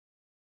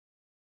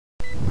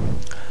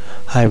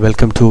Hi,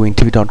 welcome to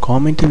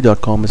interview.com.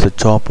 Interview.com is a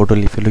job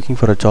portal. If you're looking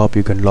for a job,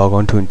 you can log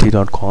on to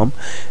interview.com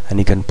and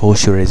you can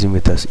post your resume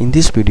with us. In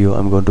this video,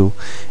 I'm going to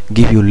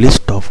give you a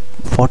list of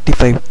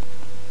 45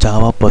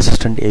 Java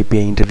persistent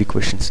API interview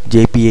questions,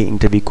 JPA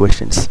interview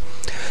questions.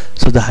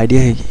 So the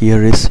idea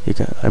here is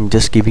I'm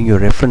just giving you a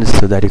reference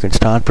so that you can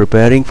start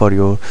preparing for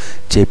your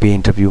JPA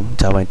interview,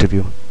 Java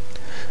interview.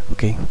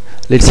 Okay,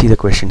 let's see the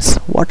questions.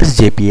 What is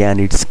JPA and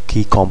its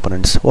key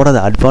components? What are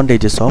the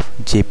advantages of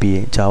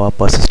JPA, Java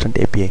Persistent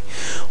API?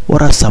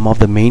 What are some of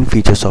the main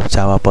features of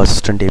Java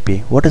Persistent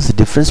API? What is the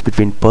difference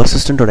between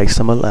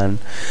persistent.xml and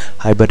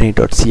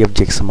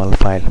hibernate.cfg.xml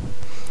file?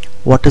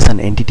 What is an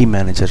entity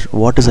manager?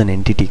 What is an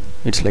entity?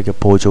 It's like a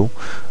POJO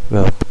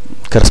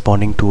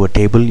corresponding to a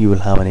table. You will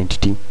have an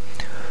entity.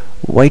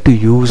 Why to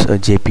use a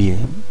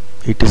JPA?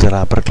 It is a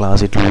wrapper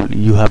class.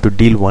 You have to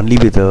deal only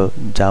with the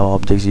Java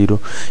objects. You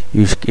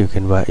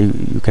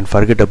can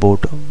forget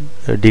about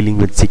dealing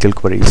with SQL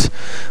queries.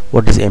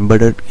 What is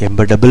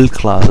embeddable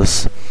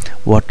classes?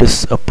 What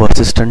is a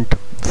persistent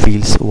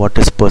fields? What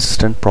is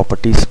persistent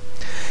properties?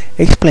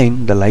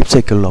 Explain the life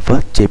cycle of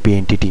a JPA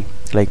entity,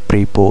 like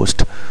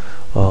pre-post.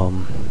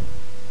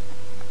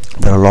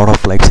 There are a lot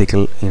of life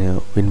cycle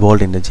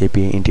involved in the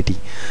JPA entity.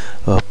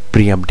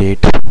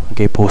 Pre-update,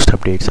 okay,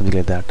 post-update, something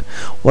like that.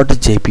 What is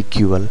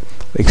JPQL?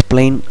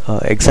 Explain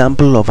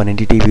example of an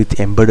entity with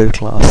embedded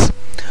class.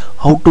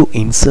 How to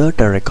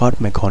insert a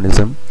record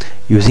mechanism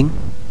using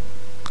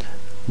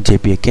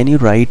JPA? Can you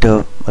write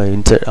a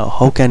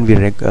how can we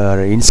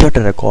insert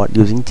a record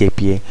using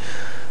JPA?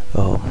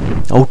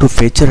 How to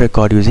fetch a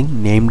record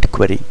using named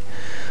query?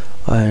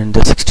 And the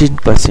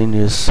 16th question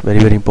is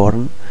very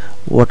important.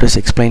 What is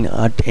explain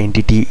at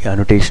entity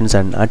annotations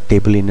and at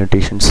table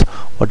annotations?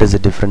 What is the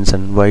difference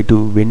and why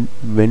to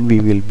when we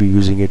will be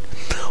using it?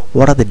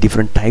 What are the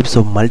different types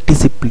of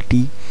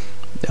multiplicity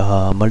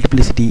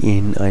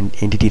in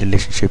entity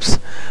relationships,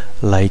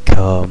 like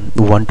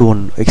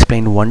one-to-one?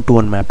 Explain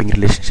one-to-one mapping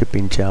relationship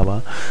in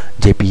Java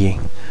JPA.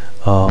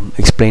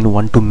 Explain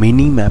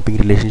one-to-many mapping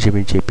relationship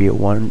in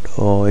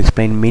JPA.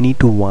 Explain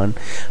many-to-one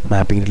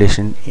mapping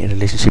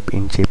relationship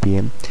in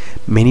JPA.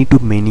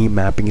 Many-to-many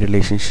mapping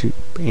relationship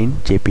in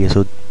JPA.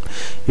 So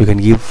you can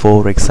give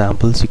 4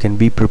 examples. You can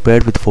be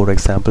prepared with 4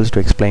 examples to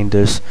explain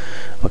this.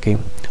 Okay,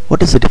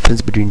 what is the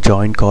difference between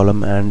join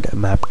column and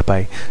mapped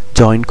by?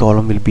 Join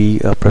column will be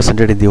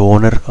presented in the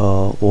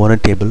owner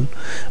table.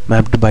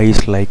 Mapped by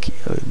is like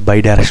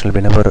bidirectional.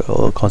 Whenever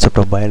concept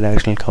of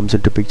bidirectional comes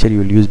into picture, you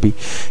will be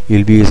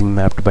using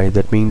mapped by.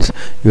 That means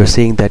you are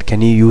saying that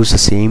can you use the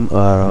same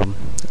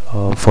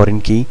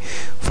foreign key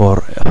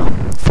for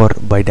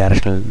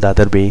bidirectional, the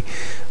other way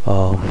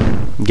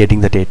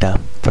getting the data.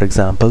 For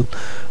example,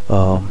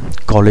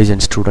 college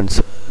and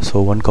students.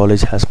 So one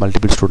college has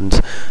multiple students,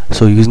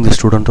 so using the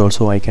student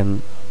also I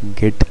can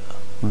get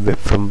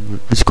from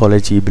which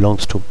college he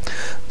belongs to.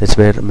 That's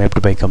where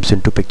mapped by comes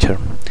into picture.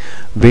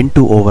 When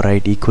to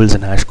override equals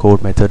and hash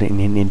code method in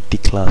an entity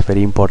class?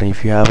 Very important.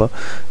 If you have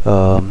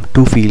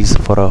 2 fields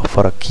for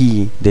a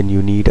key, then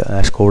you need a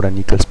hash code and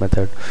equals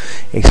method.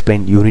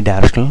 Explain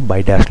unidirectional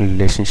bidirectional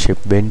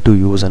relationship, when to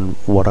use and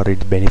what are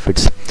its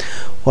benefits.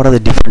 What are the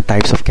different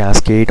types of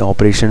cascade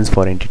operations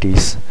for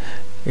entities?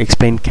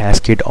 Explain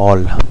cascade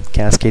all.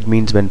 Cascade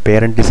means when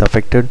parent is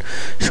affected,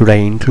 should I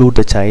include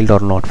the child or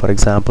not? For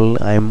example,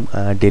 I am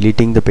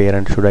deleting the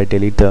parent, should I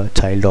delete the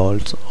child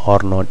also or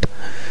not?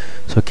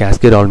 So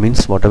cascade all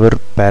means whatever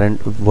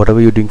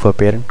you're doing for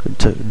parent,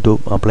 do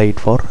apply it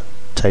for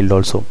child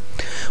also.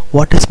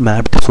 What is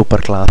mapped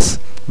superclass?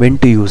 When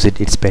to use it,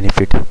 its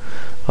benefit?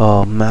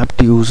 Mapped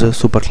user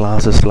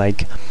superclass is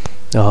like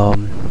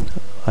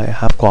I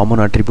have common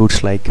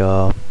attributes like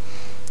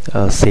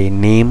say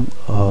name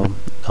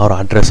or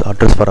address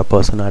for a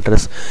person,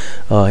 address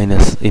in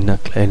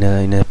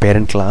a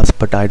parent class,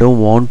 but I don't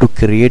want to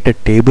create a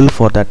table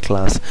for that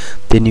class.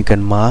 Then you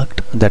can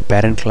mark that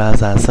parent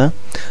class as a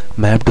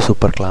mapped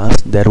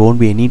superclass. There won't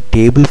be any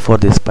table for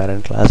this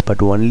parent class,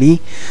 but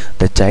only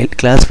the child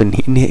class will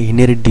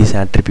inherit these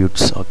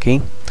attributes.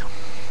 Okay,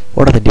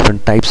 what are the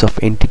different types of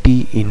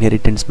entity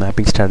inheritance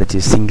mapping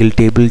strategies? Single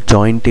table,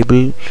 joint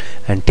table,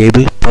 and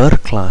table per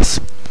class.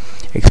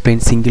 Explain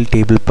single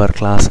table per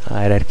class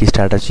hierarchy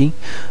strategy.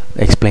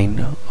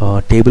 Explain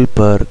table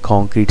per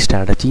concrete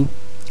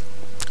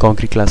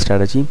class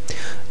strategy,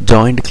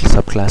 joint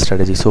subclass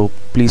strategy. So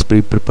please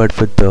be prepared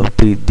with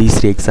these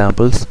 3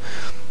 examples.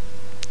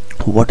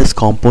 What is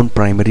compound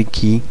primary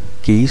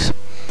keys?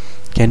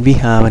 Can we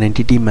have an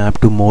entity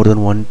mapped to more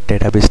than one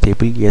database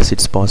table? Yes,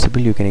 it's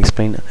possible. You can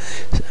explain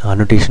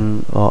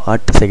annotation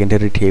at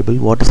secondary table.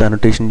 What is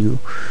annotation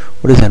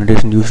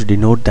used to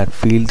denote that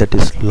field that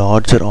is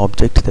larger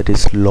object, that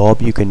is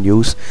lob you can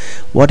use.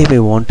 What if I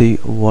want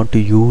to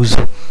use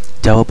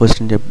Java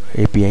Persistent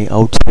API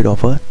outside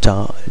of a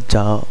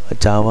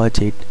Java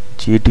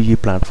J2E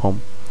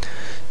platform?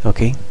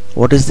 Okay,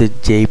 what is the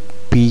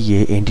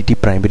JPA entity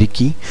primary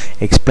key?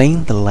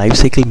 Explain the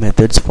lifecycle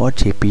methods for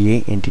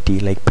JPA entity,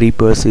 like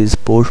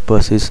pre-persist,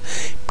 post-persist,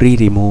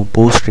 pre-remove,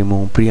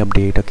 post-remove,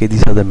 pre-update. Okay,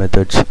 these are the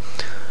methods.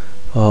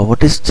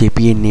 What is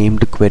JPA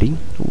named query?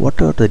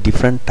 What are the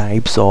different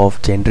types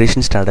of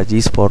generation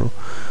strategies for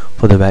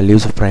the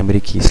values of primary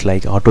keys,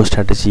 like auto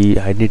strategy,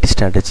 identity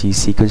strategy,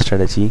 sequence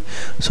strategy?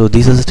 So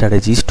these are the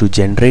strategies to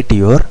generate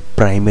your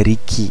primary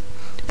key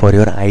for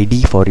your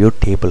ID for your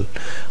table.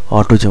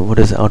 What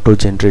is auto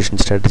generation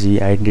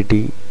strategy,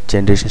 identity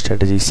generation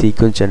strategy,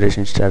 sequence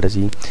generation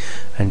strategy,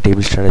 and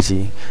table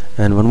strategy?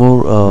 And one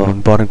more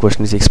important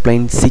question is,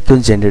 explain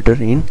sequence generator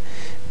in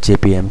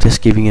JPA. I'm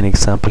just giving an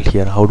example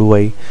here. How do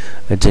I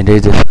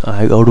generate this?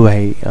 How do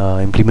I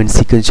implement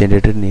sequence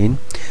generator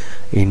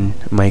in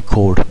my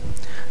code?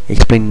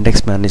 Explain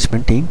index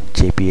management in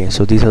JPA.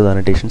 So these are the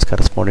annotations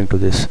corresponding to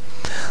this.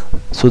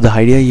 So the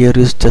idea here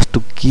is just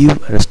to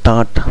give a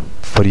start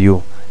for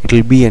you. It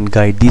will be a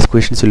guide. These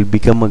questions will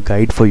become a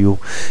guide for you,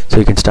 so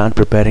you can start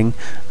preparing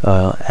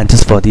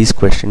answers for these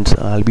questions.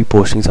 I'll be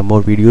posting some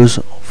more videos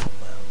of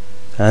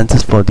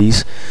answers for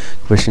these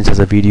questions as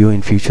a video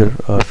in future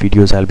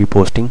videos I'll be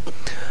posting.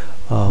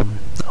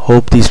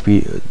 Hope this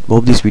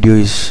video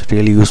is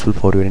really useful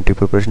for your interview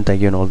preparation.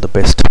 Thank you and all the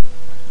best.